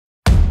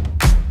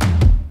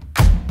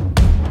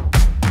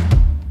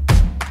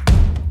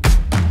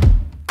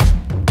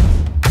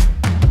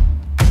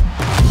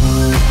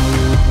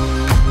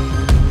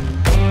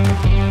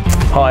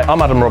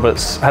I'm Adam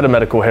Roberts, Head of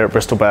Medical here at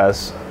Bristol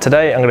Bears.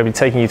 Today I'm going to be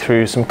taking you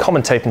through some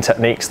common taping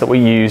techniques that we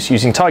use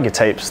using tiger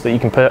tapes that you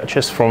can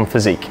purchase from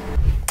Physique.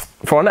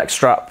 For our next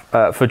strap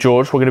for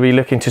George, we're going to be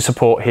looking to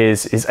support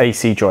his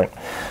AC joint.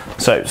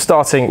 So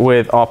starting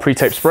with our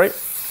pre-tape spray,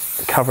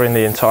 covering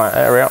the entire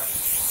area,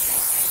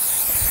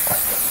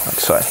 like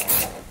so.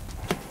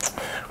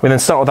 We then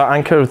start with our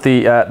anchor of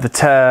the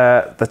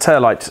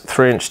Tearlight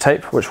 3-inch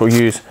tape, which we'll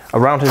use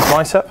around his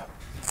bicep.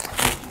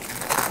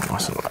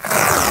 Nice and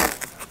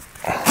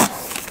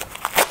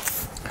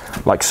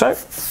like so.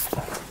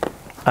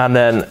 And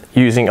then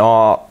using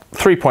our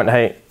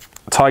 3.8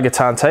 Tiger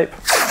Tan tape,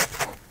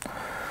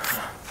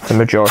 the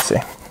majority,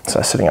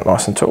 so sitting up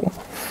nice and tall.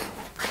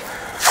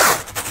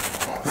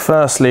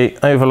 Firstly,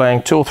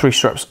 overlaying 2 or 3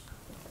 strips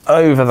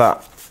over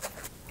that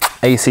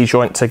AC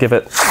joint to give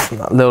it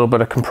that little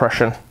bit of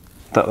compression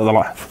that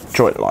the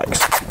joint likes.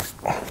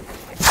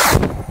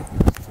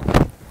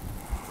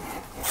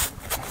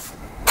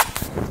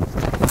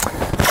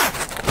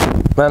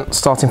 Then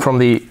starting from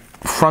the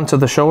front of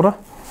the shoulder,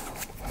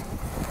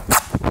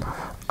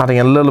 adding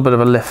a little bit of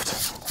a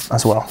lift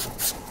as well.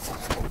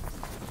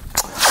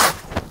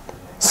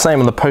 Same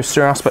on the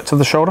posterior aspect of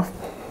the shoulder.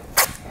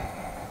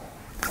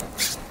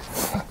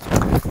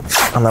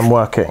 And then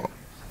working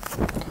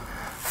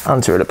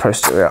anterior to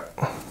posterior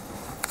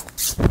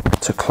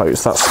to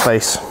close that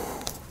space.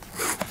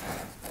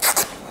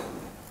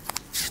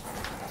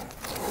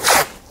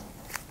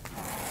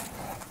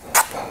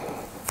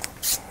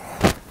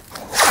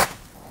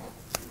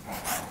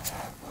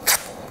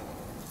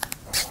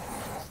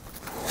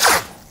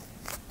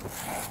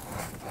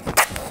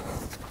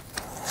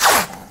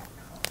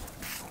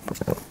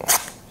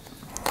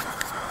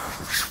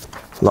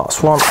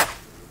 Last one.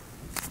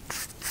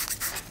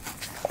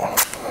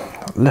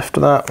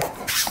 Lift that.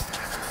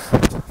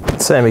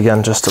 Same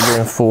again, just to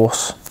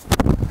reinforce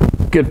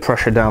good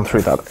pressure down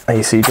through that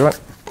AC joint.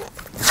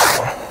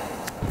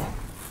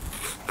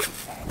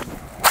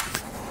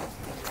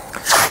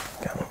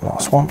 Again,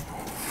 last one.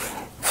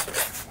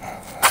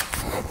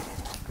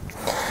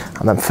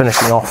 And then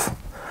finishing off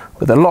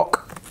with a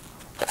lock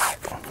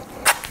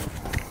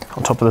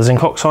on top of the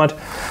zinc oxide,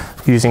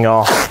 using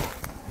our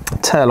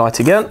Tearlight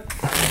again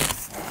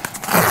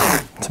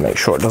to make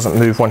sure it doesn't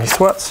move when he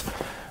sweats,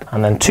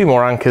 and then 2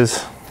 more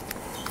anchors,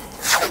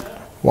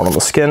 one on the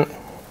skin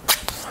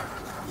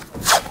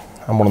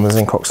and one on the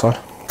zinc oxide.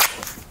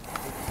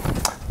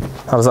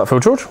 How does that feel,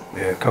 George?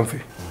 Yeah,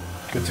 comfy.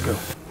 Good to go.